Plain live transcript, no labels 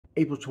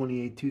April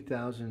 28,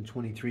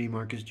 2023,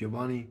 Marcus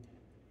Giovanni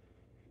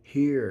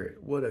here.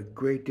 What a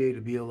great day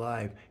to be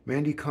alive.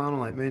 Mandy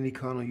Connell at Mandy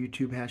Connell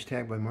YouTube,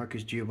 hashtag by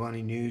Marcus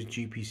Giovanni News,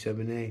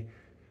 GP7A.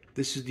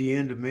 This is the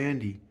end of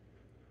Mandy.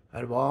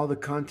 Out of all the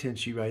content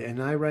she writes,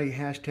 and I write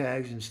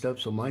hashtags and stuff,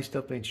 so my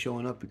stuff ain't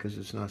showing up because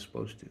it's not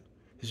supposed to.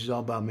 This is all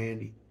about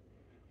Mandy.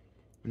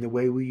 And the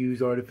way we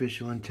use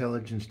artificial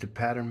intelligence to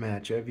pattern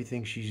match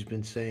everything she's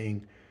been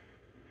saying,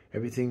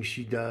 everything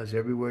she does,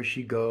 everywhere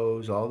she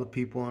goes, all the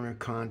people in her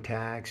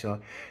contacts.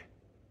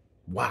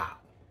 Wow.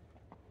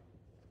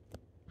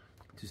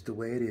 Just the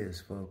way it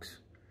is, folks.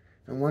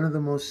 And one of the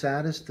most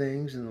saddest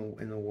things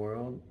in the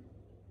world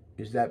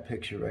is that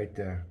picture right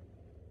there.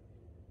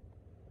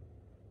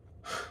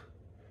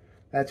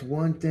 That's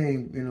one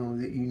thing, you know,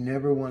 that you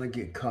never want to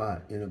get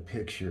caught in a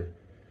picture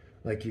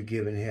like you're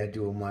giving head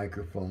to a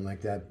microphone,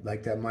 like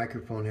that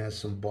microphone has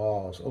some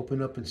balls.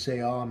 Open up and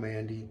say, "Oh,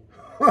 Mandy."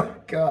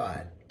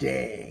 God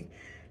dang.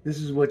 This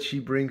is what she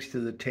brings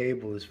to the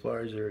table as far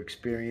as her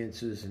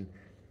experiences and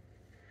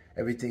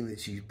everything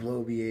that she's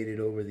bloviated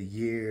over the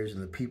years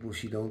and the people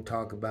she don't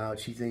talk about.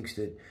 She thinks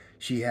that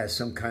she has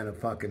some kind of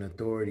fucking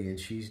authority, and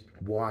she's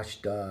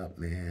washed up,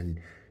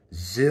 man.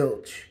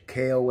 Zilch,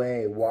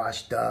 KOA,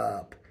 washed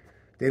up.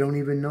 They don't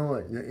even know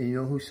it. And you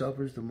know who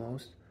suffers the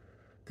most?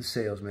 The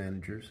sales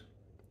managers,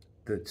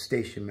 the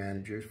station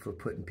managers, for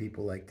putting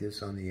people like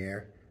this on the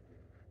air.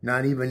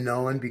 Not even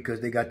knowing, because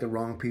they got the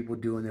wrong people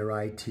doing their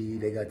IT.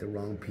 They got the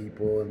wrong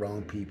people, and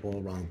wrong people,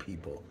 and wrong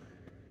people.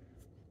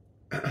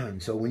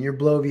 So when you're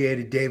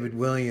bloviated David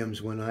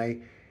Williams, when I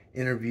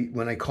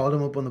called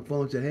him up on the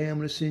phone and said, "Hey, I'm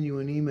going to send you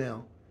an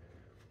email."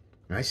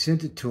 And I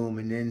sent it to him,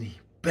 and then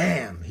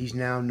bam, he's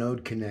now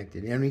node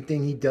connected.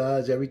 Everything he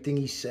does, everything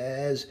he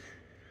says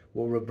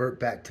will revert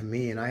back to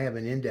me, and I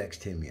haven't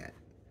indexed him yet.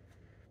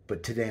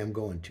 But today I'm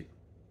going to.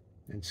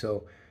 And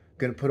so I'm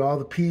going to put all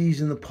the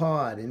peas in the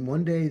pod, and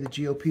one day the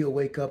GOP will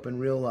wake up and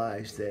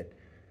realize that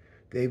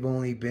they've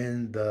only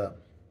been the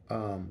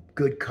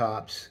good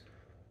cops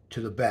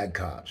to the bad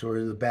cops,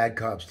 or the bad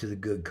cops to the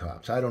good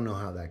cops. I don't know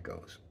how that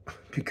goes.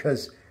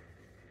 Because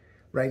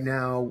right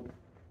now,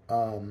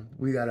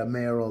 we got a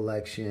mayoral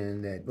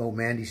election that, oh,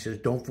 Mandy says,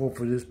 don't vote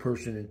for this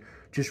person and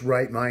just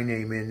write my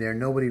name in there.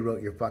 Nobody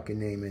wrote your fucking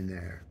name in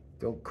there.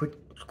 Don't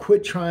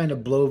quit trying to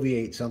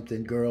bloviate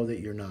something, girl,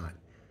 that you're not.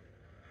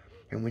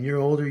 And when you're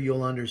older,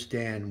 you'll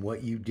understand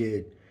what you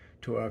did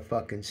to our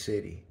fucking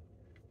city.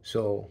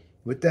 So,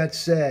 with that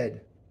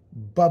said,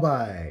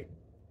 bye-bye,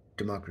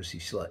 democracy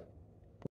slut.